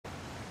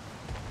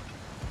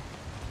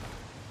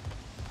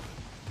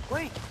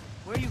Wait,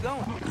 where are you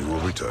going? We will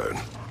return.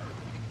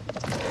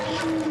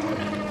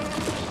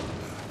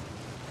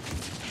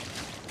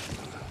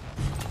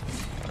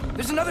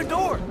 There's another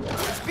door!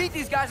 Let's beat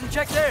these guys and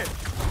check theirs!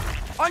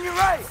 On your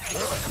right!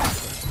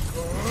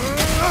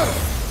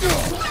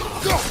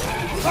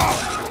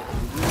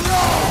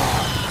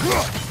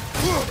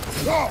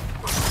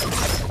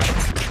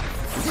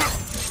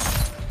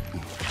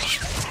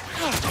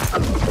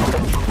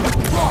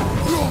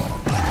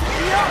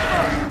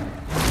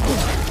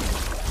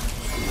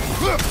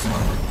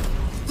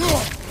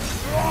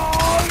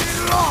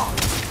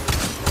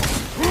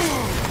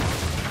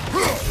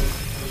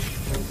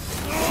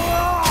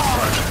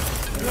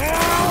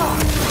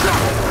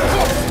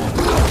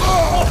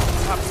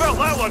 I felt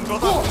that one,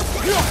 brother!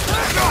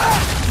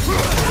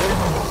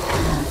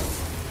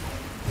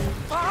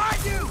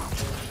 Behind you!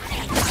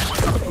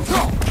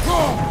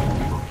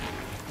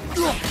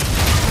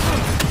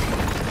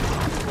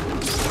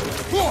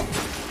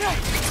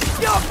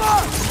 Yo,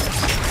 fuck!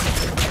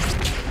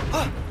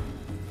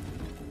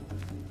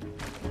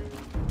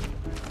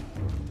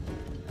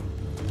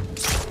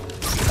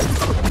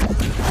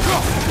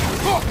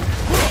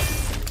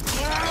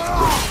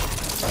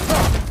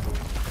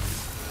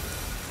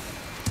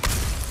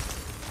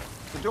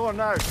 The door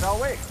now,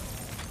 shall we?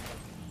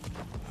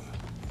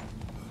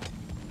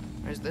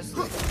 Where's this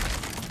lead?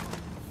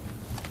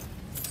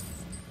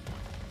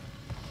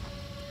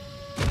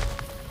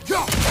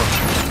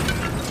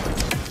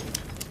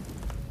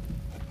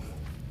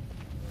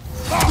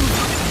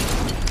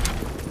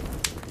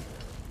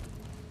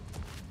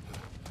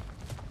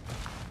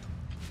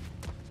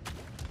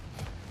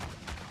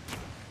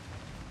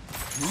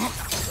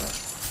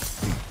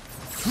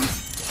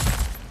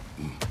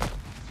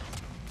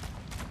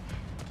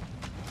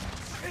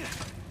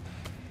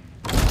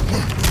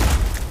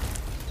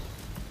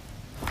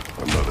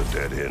 Another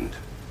dead end.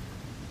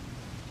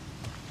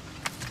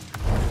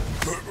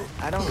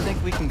 I don't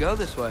think we can go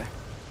this way.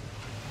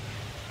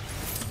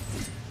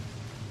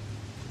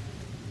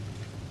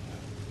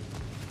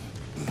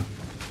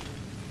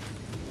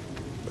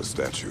 A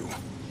statue.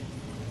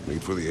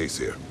 Made for the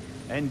Aesir.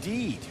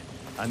 Indeed.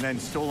 And then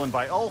stolen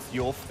by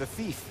Ulfjolf the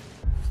thief.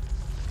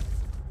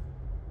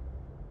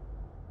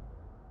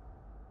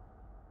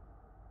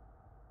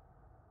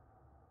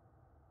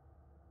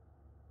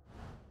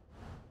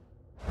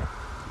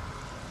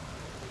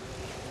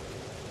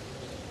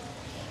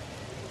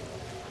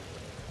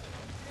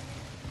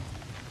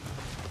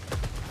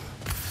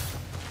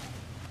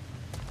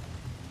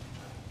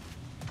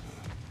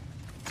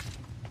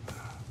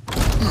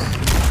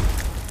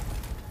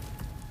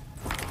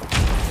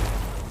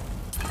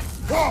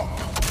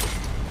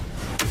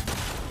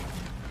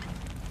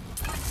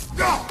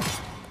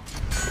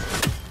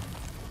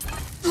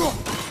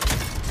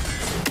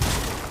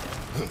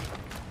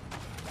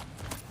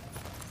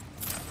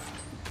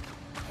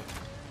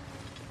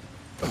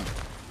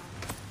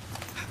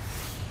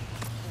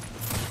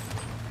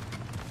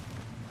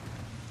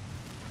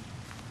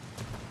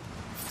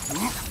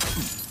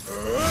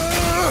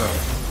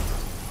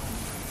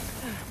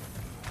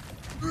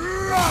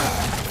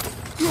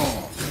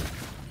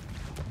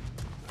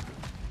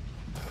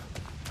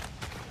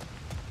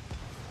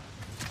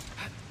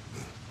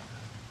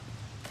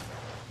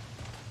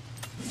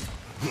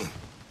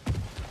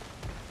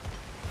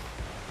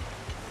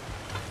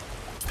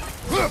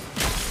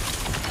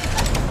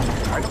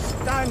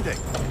 Outstanding!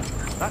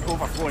 That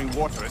overflowing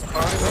water is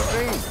powering the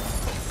drain.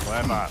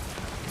 Clever.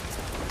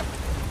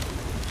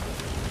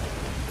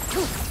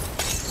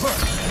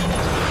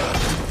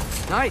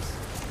 Nice!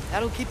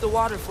 That'll keep the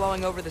water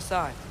flowing over the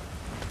side.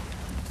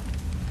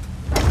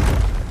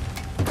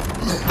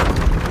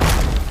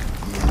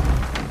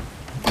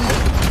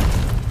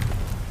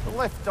 The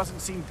lift doesn't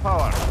seem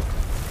powered.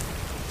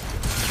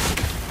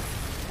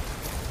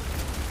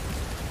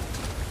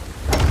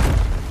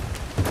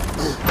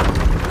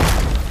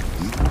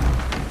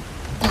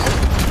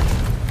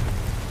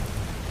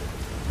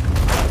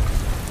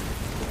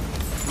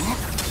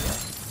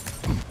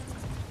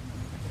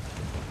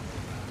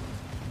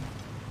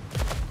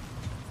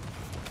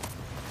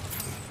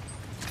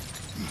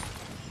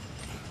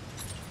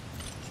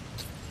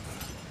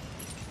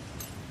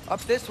 Up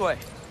this way.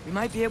 We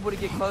might be able to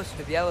get closer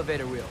to the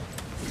elevator wheel.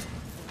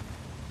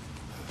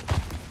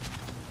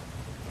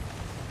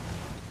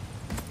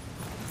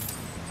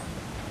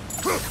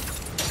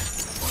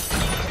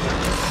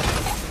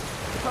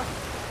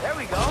 There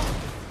we go.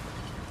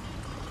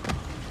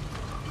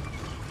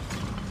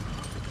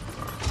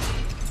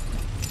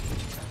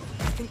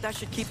 I think that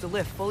should keep the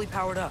lift fully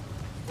powered up.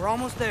 We're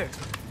almost there.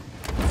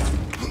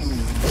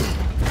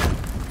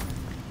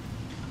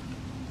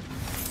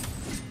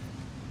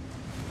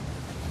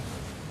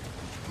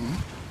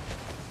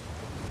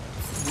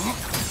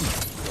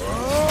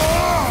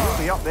 We'll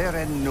be up there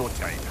in no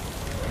time.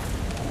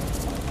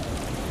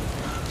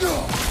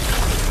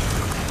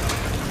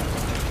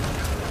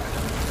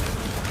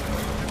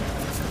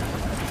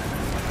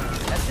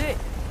 That's it.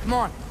 Come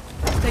on.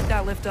 Let's take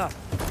that lift up.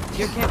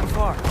 Here can't be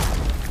far.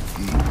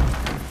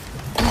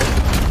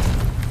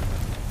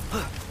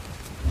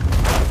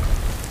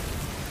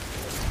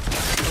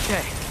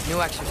 New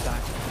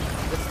exercise.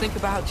 Let's think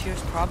about how Tyr's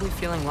probably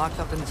feeling locked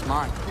up in his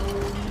mind.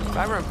 If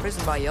I were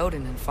imprisoned by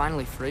Odin and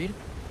finally freed,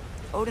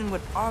 Odin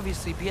would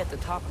obviously be at the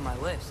top of my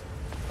list.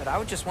 But I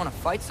would just want to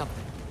fight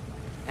something.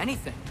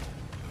 Anything.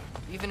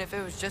 Even if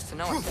it was just to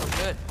know I feel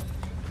good.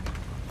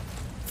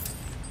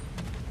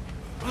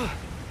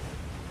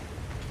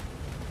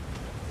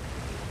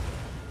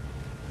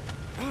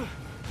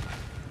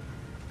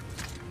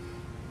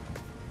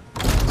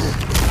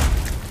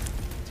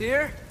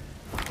 Tyr?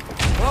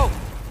 Whoa,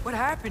 what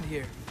happened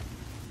here?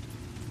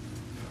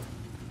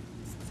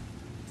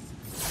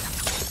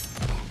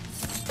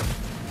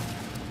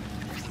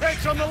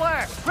 Wretch on the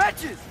left!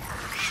 Wretches!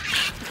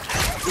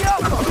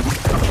 Yo!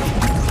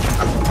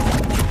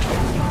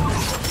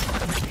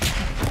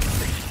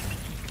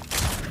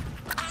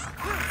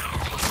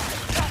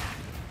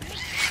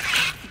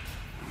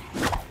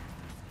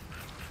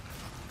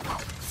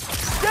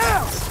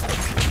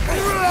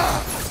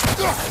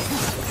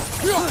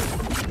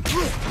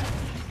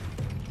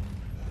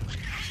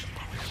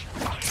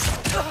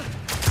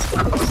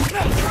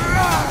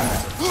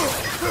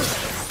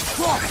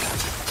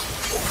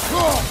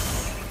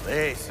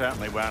 They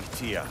certainly weren't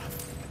Tyr.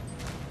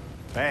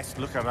 Best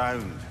look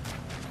around.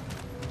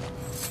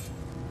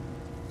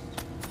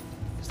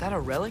 Is that a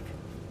relic?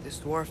 This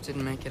dwarf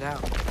didn't make it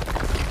out.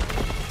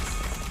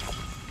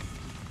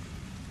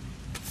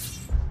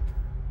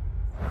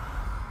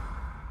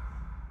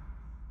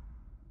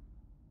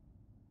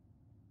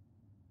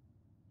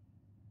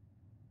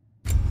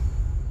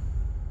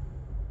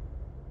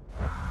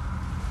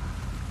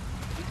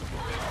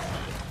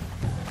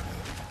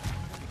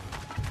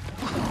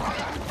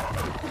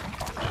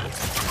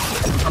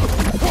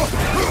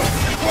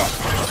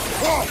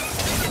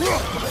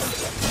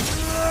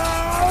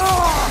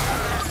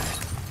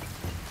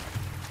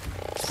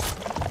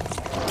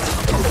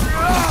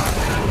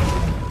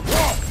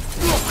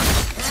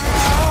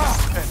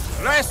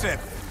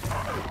 Impressive!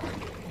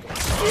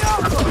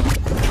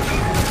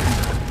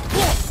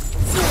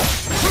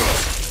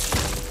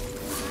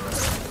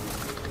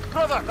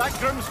 Brother, that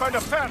groom's found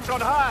a perch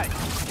on high!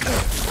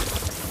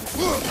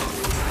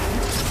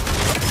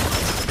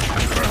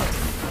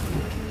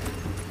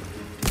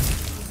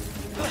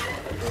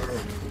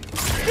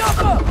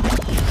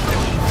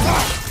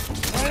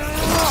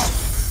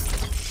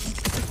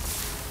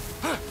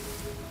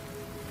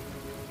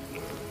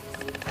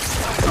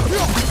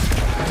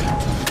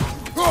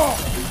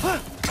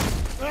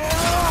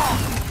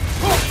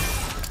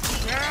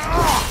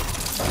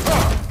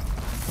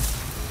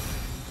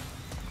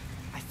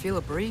 I feel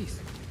a breeze.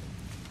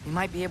 We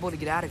might be able to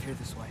get out of here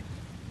this way.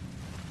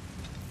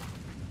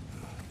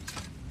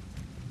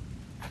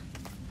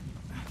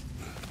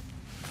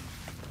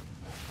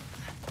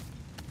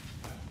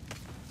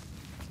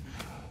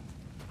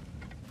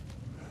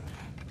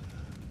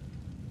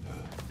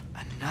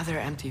 Another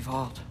empty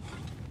vault.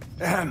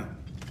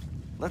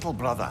 Little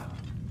brother,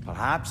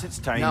 perhaps it's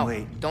time No,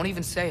 we... don't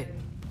even say it.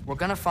 We're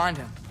gonna find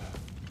him.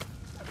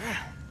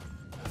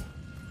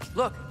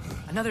 Look,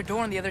 another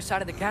door on the other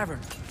side of the cavern.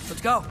 Let's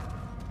go.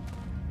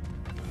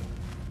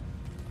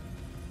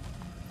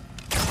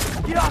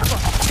 Get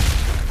off!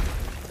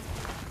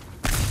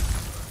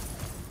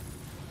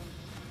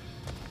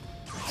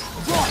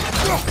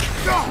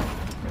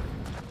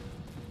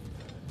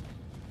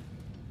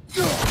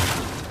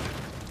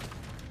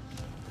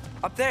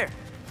 Up there.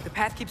 The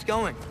path keeps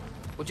going.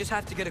 We'll just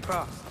have to get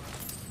across.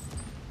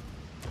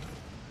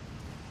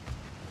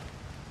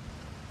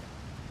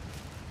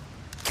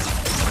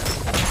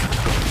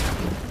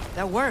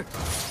 That worked.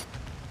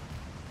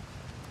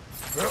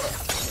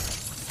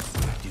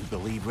 Do you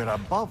believe we're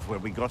above where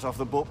we got off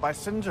the boat by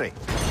Sindri?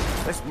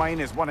 This mine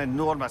is one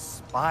enormous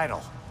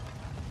spiral.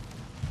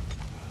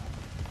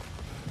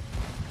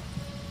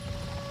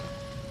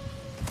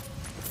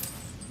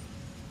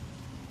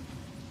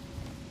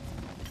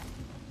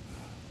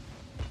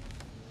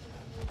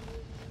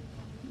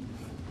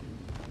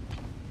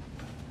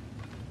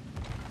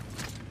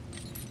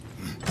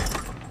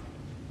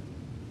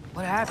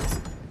 What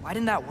happened? Why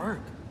didn't that work?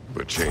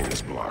 The chain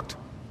is blocked.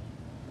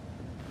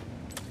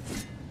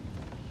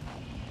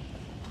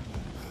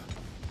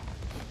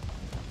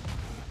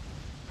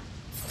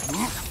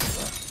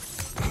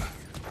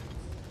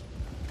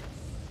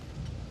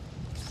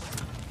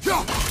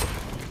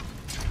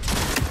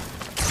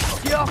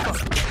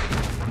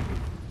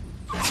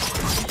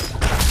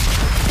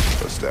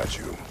 A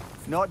statue.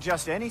 Not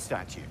just any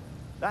statue.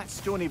 That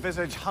stony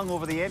visage hung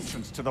over the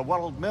entrance to the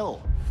World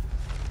Mill.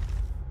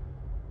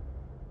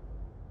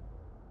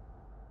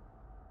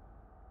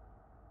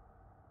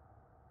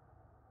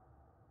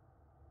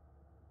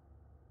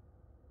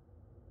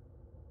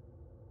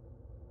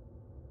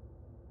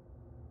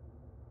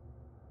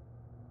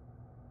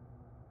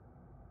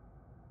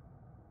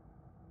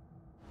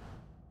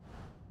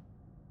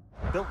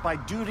 Built by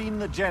Durin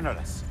the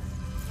Generous.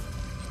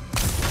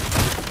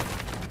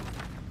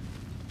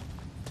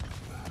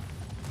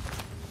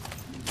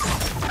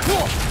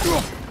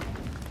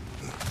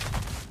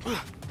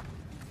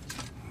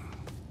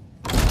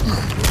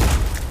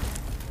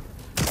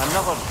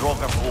 Another another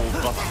drop of old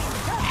brother.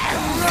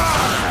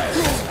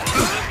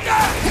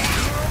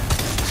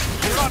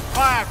 You're not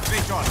fire,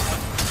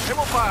 Kratos. It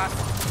will pass.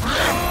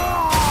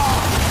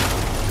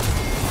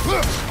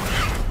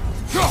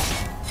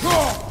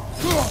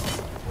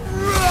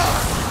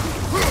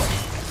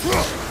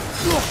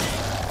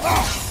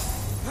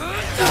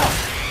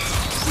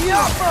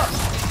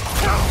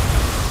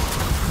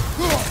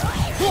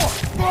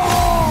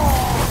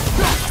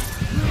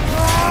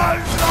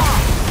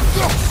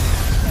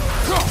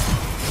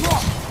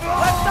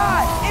 Left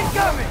side!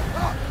 Incoming!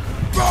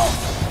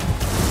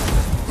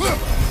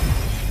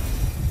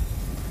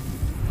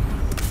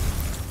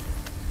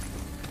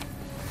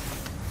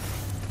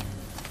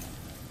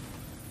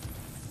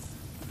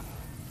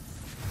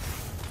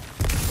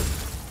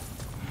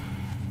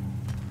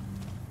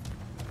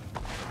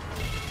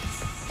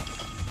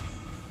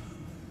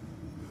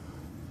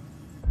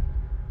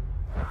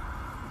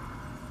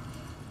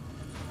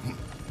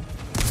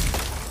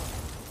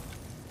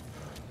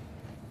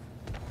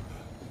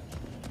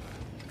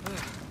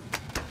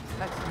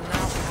 That's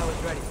not what I was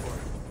ready for.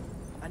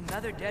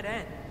 Another dead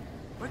end.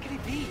 Where could he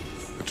be?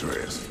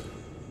 Atreus,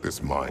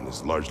 this mine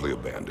is largely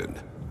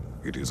abandoned.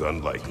 It is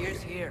unlikely.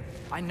 Tyr's here.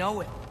 I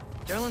know it.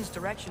 Derlin's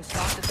direction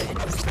stopped at the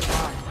entrance to the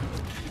mine.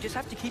 We just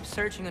have to keep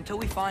searching until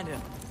we find him.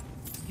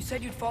 You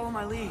said you'd follow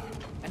my lead,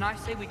 and I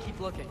say we keep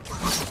looking.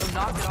 So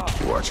knock it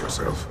off. Watch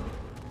yourself.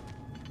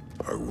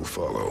 I will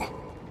follow,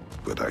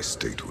 but I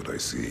state what I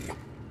see.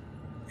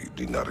 You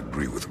do not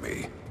agree with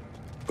me,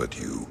 but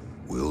you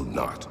will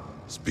not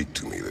speak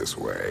to me this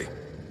way.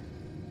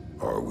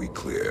 Are we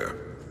clear?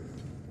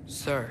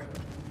 Sir.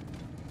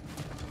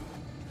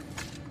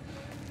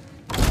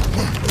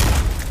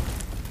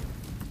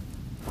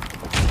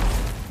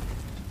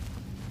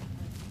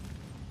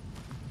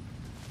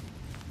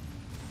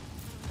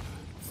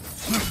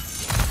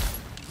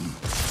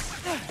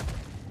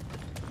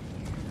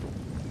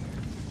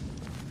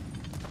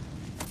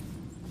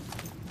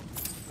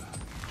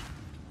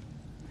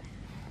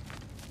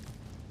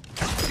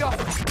 Go!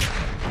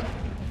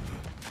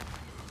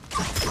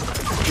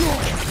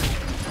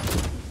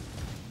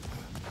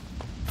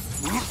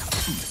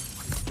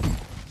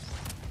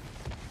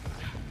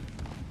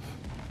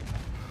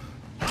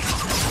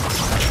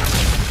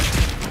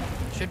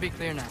 Should be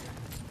clear now.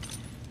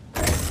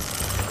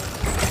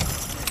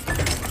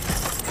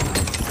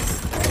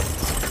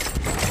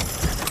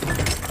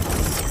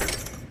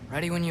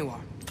 Ready when you are.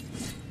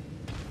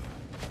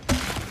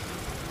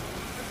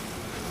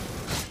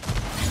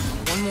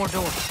 One more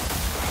door.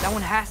 That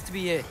one has to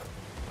be it.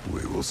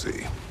 We will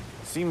see.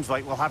 Seems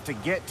like we'll have to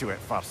get to it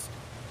first.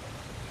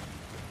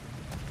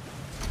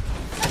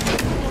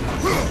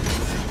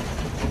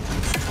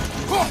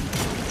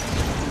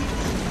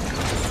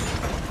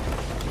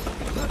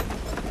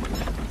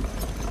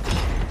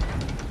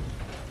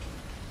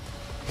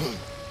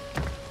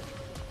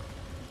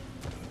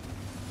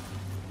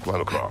 Climb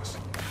across.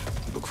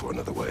 Look for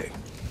another way.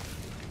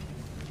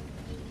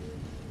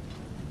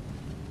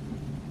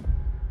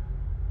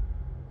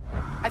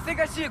 I think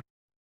I see a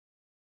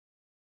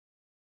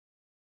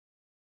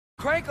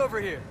crank over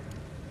here.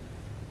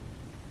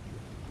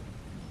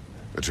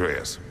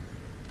 Atreus,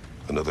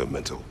 another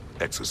mental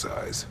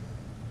exercise.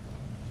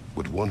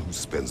 Would one who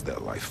spends their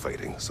life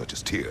fighting, such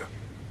as Tyr,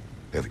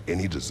 have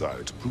any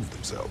desire to prove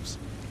themselves?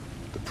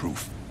 The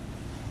proof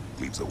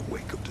leaves a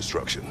wake of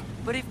destruction.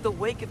 But if the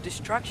wake of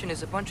destruction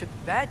is a bunch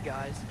of bad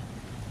guys,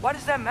 why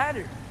does that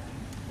matter?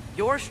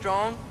 You're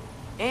strong,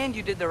 and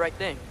you did the right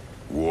thing.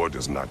 War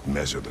does not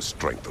measure the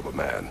strength of a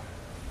man.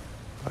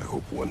 I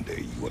hope one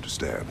day you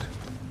understand.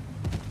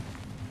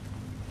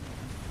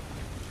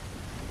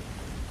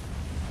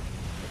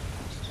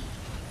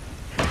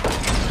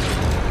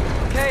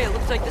 Okay, it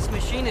looks like this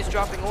machine is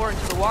dropping ore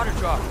into the water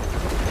trough.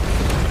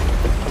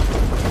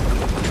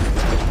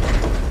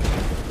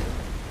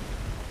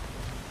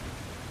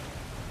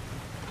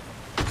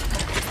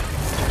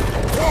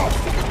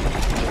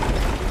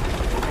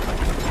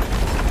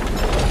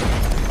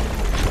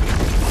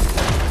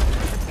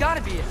 It's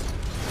gotta be it.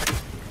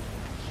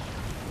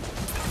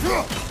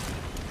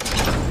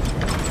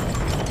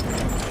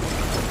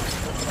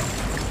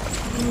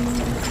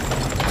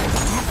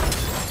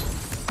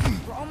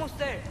 We're almost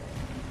there.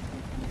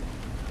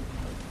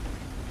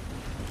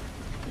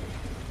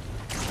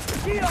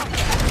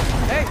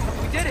 Hey,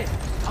 we did it!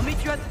 I'll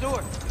meet you at the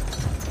door.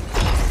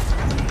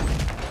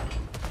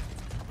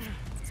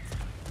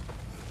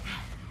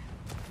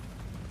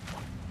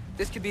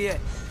 This could be it.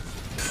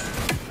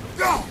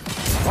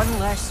 One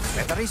less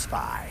feathery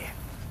spy.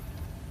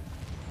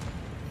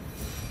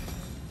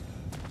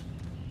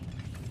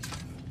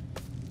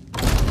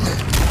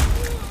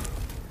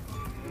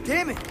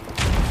 Damn it!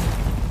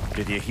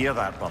 Did you hear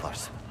that,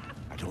 brothers?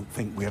 I don't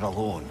think we're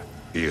alone.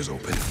 Ears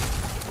open.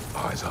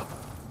 Eyes up.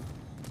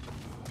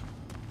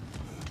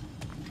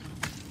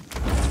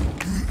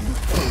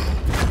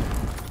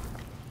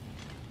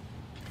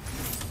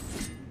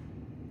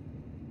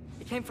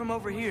 It came from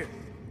over here.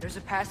 There's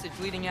a passage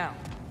leading out.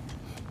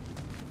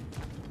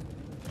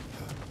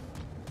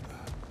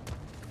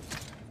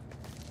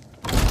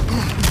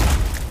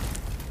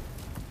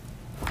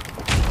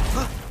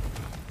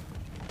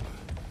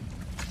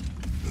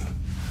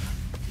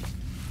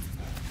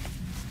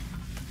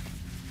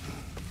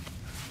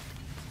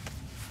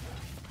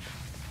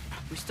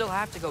 We still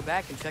have to go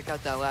back and check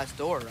out that last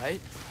door,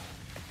 right?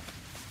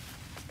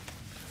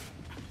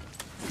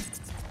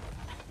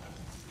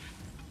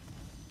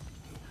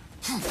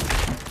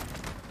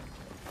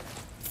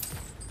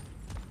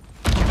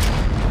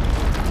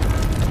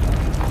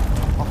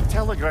 I'll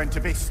tell the ground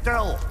to be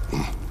still.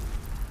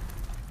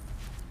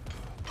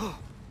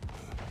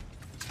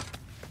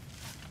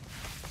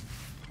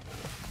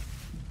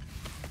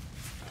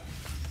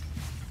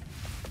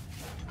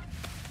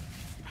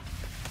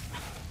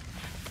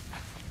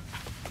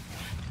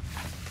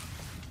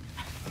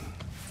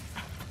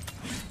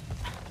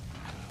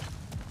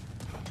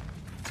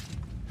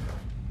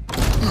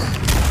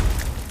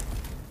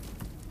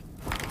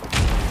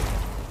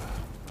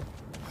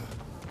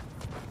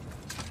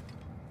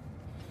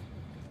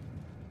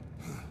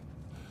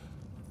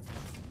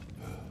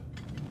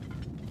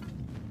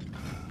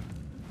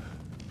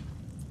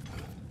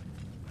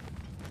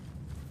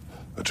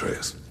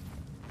 Atreus,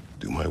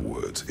 do my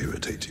words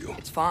irritate you?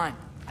 It's fine.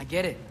 I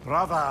get it.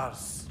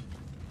 Brothers.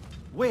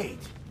 Wait,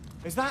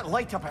 is that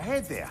light up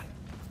ahead there?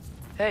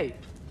 Hey,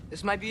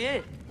 this might be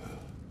it.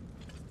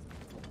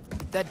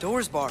 That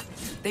door's barred.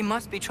 They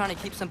must be trying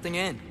to keep something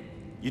in.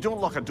 You don't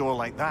lock a door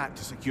like that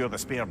to secure the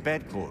spare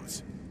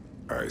bedclothes.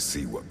 I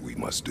see what we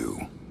must do.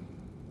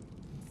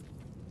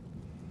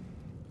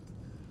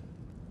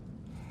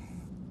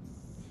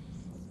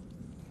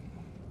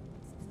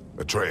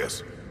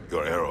 Atreus,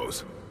 your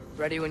arrows.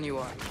 Ready when you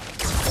are.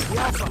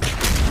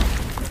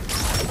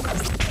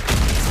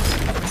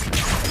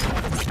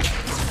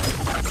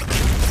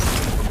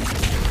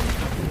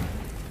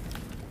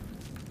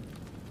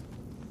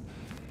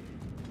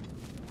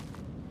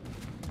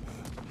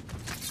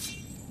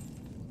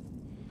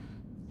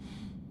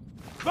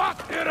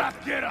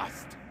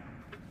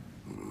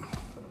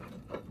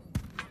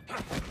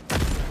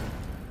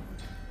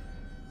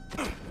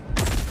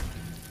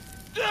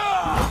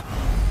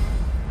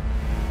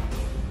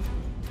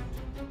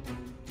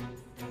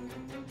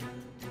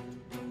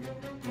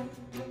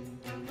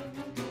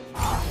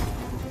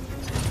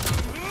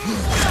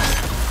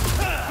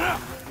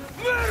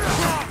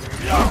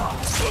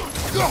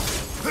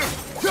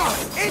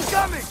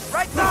 Incoming!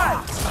 Right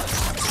side!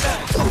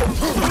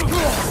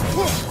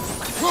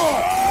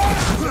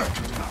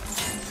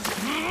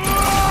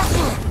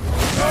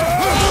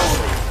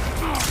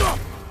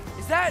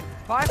 Is that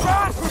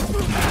Bifrost?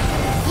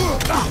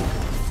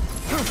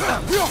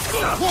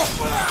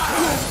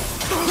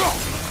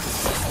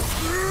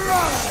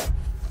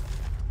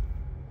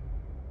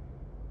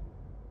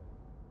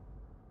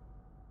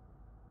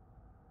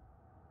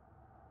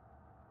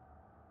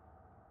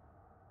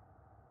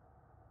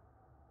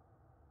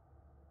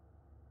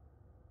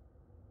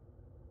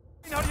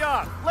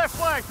 Left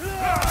flank!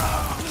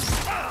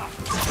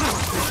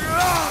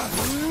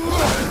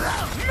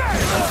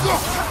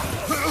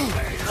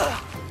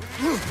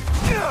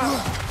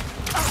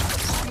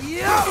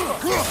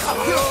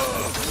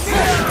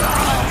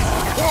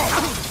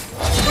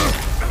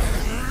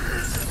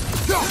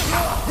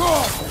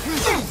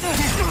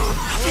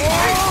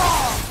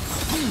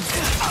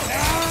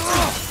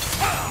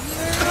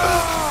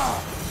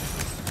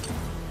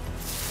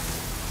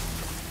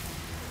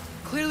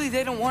 Clearly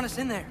they don't want us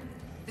in there.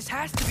 This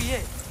has to be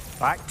it.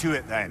 Back to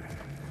it then.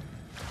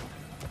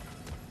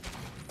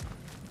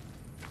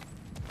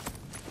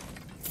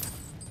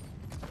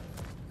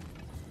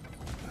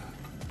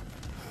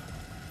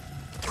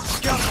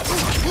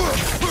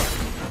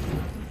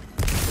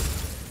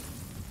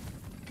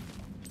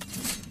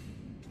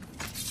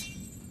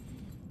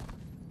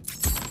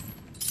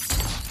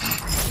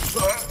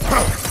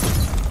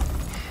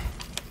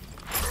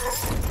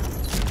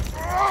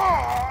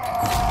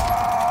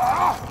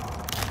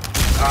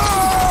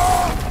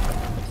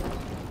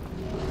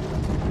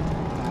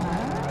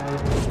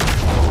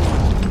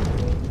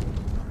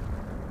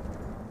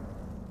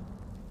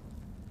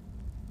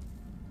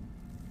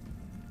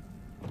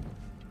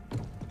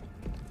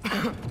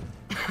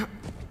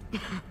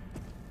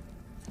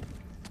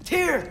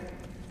 Here!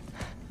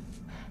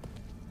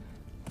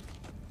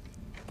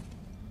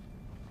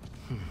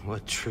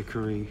 What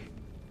trickery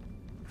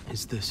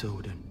is this,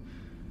 Odin?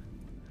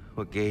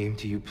 What game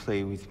do you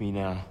play with me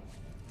now?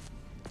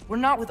 We're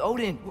not with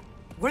Odin.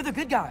 We're the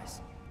good guys.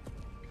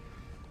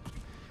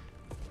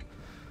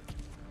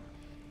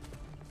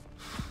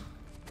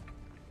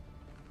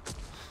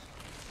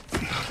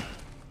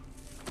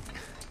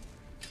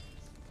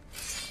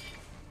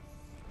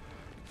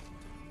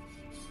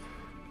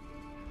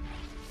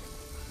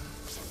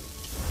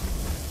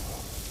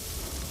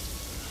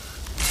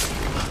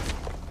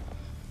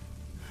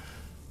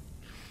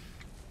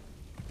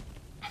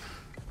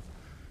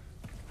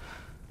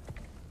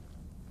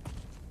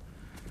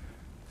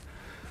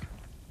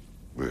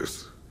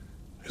 This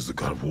is the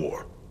God of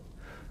War.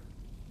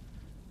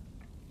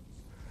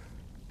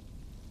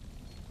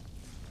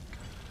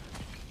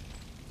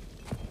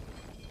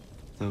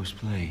 Those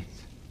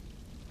blades.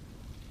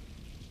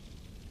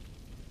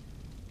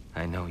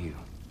 I know you.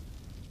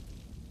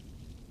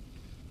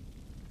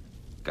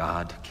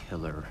 God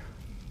Killer.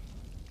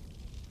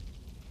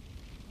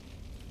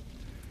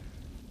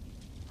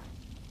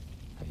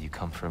 you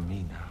come for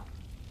me now?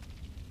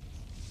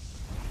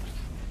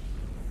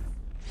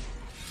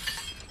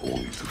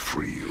 Only to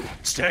free you.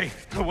 Stay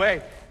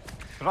away!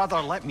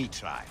 Brother, let me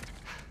try.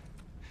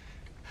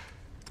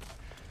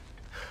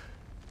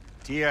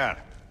 Tyr!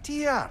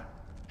 Tyr!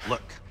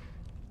 Look,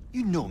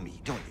 you know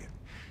me, don't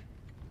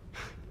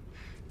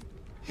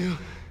you?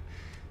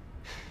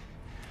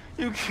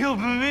 You killed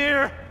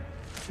Mimir!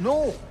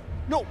 No!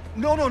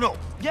 No!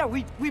 Yeah,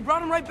 we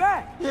brought him right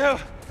back. You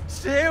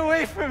stay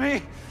away from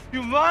me,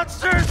 you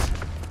monsters!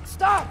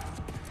 Stop!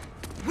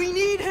 We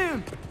need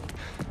him!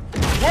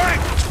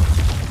 Wait!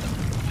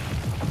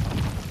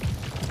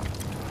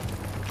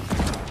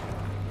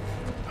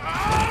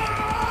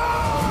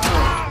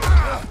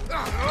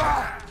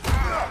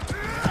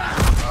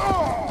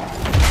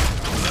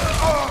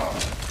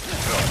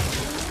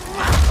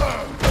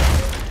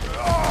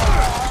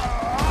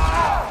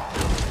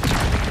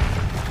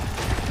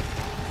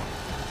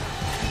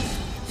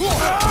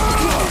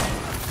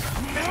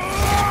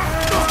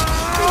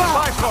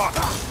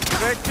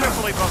 Tread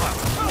carefully, brother.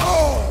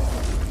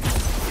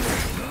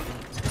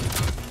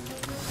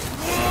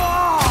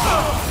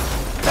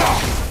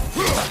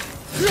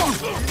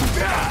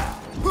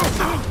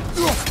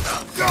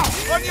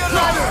 On your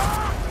ladder!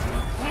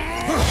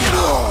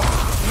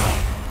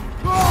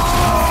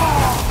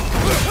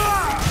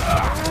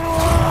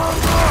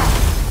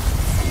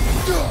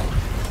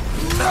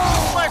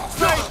 Left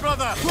side,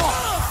 brother!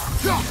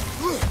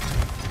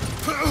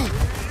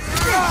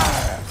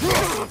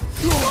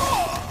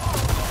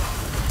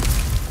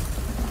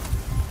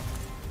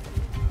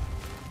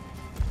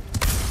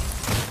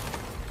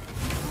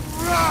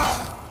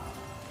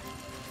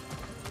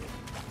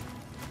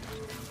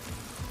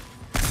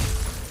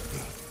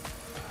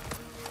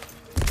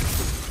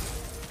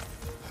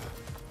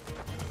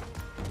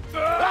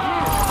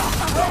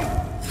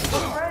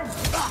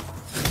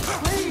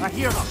 I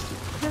hear them.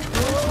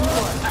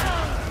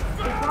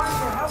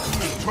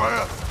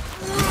 Try it!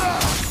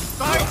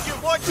 Behind you,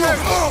 watch out!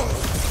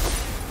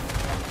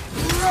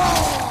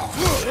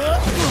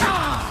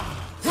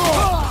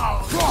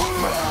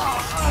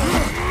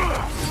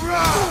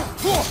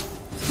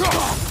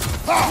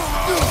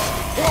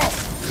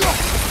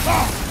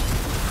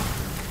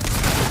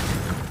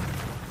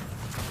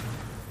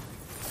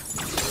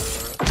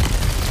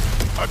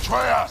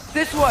 Atreus!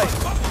 This way!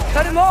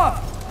 Cut him off!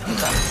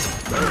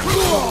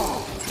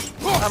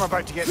 I'm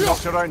about to get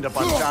knocked around a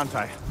bunch, aren't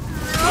I?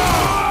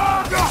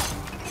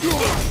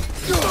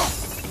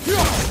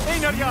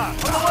 Einarja, on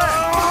the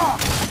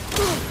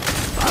way!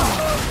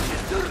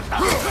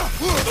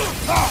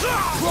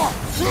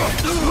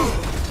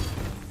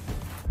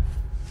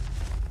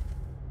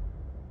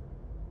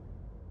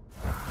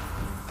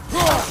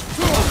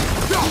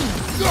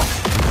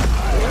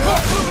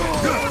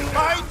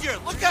 Behind you!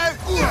 Look out!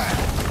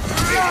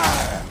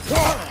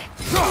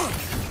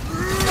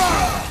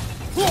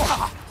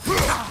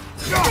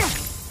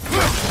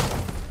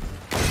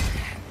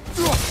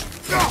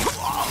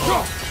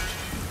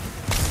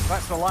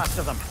 That's the last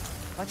of them.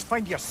 Let's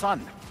find your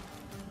son.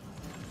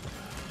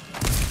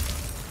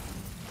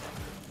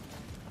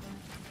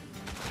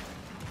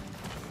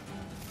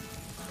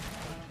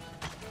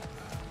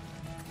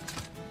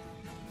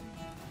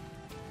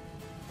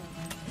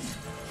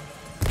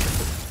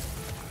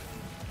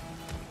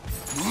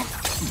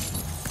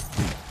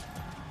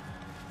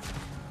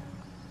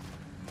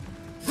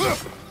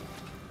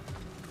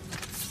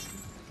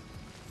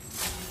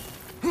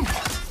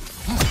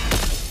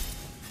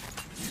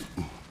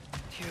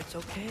 It's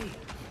okay.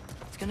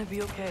 It's gonna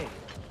be okay.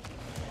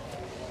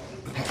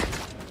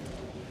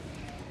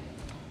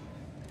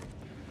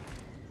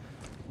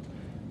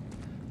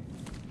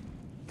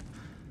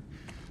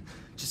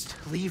 Just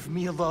leave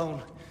me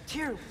alone.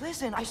 Tyr,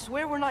 listen, I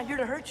swear we're not here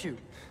to hurt you.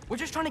 We're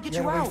just trying to get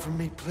Get you away out. from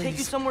me, Take you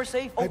please. somewhere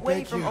safe, I away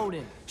beg from you.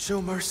 Odin.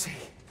 Show mercy.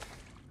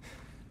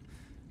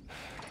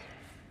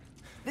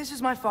 This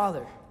is my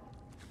father.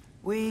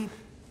 We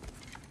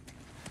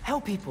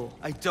help people.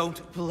 I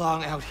don't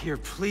belong out here,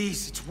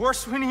 please. It's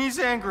worse when he's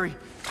angry.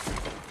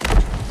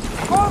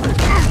 Father!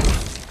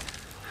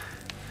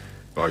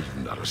 Are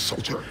you not a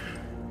soldier?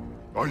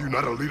 Are you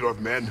not a leader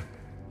of men?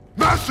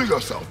 Master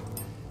yourself!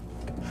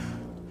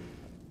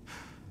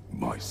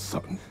 My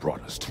son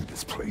brought us to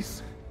this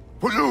place.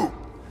 For you!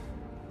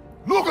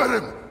 Look at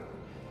him!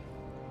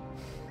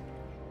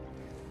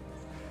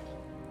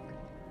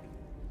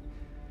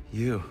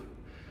 You?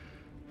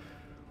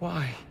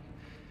 Why?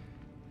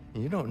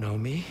 You don't know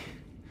me.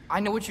 I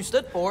know what you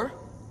stood for.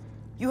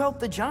 You helped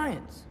the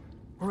Giants.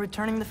 We're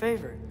returning the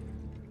favor.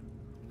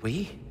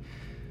 We?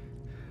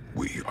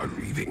 We are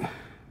leaving.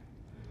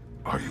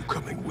 Are you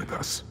coming with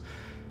us?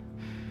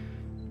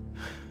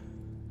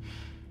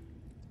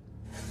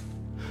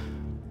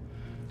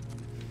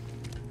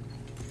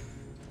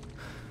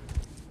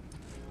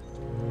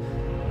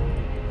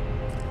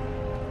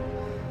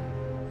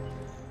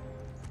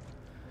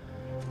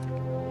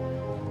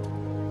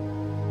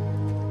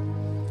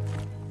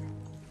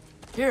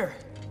 Here.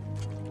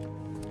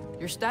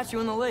 Your statue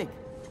in the lake.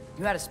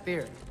 You had a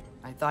spear.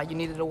 I thought you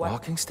needed a weapon.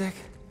 Walking stick?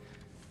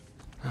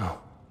 No.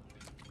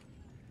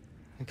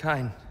 A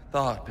kind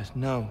thought, but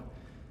no.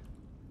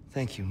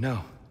 Thank you,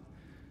 no.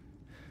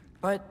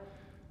 But...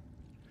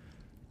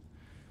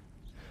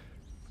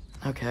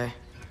 Okay.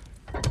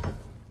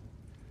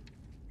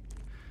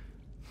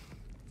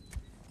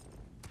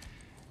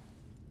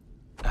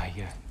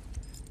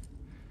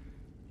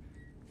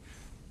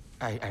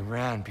 I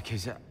ran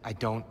because I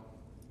don't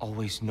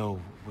always know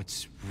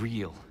what's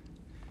real.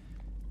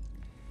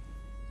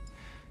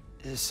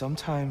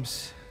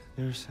 Sometimes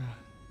there's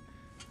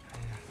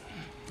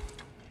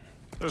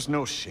There's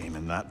no shame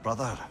in that,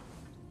 brother.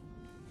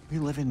 We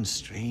live in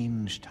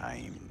strange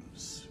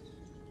times.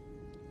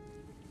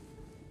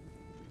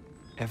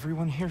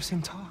 Everyone hears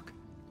him talk.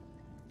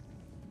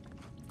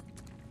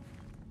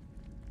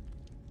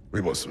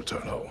 We must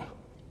return home.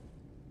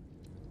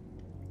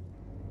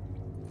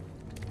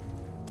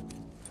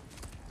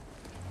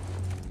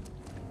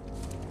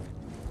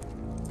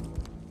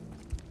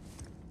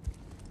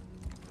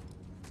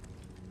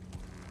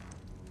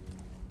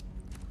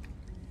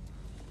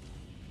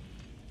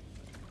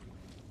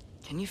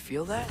 Can you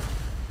feel that?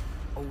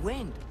 A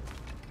wind.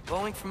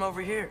 Blowing from over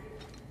here.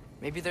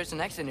 Maybe there's an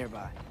exit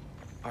nearby.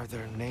 Are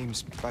there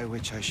names by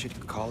which I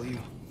should call you?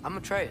 I'm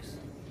Atreus.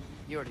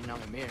 You already know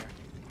Mimir.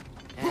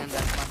 And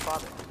that's my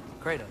father,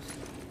 Kratos.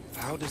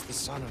 How does the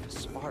son of a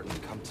Spartan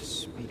come to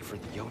speak for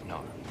the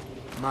Jotnar?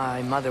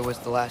 My mother was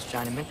the last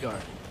giant in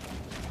Midgard.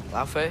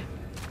 Laufey?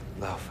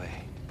 Laufey.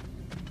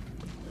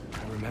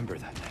 I remember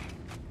that name.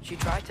 She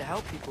tried to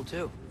help people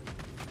too.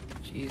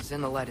 She's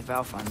in the light of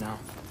Alfheim now.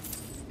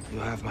 You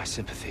have my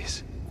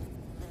sympathies.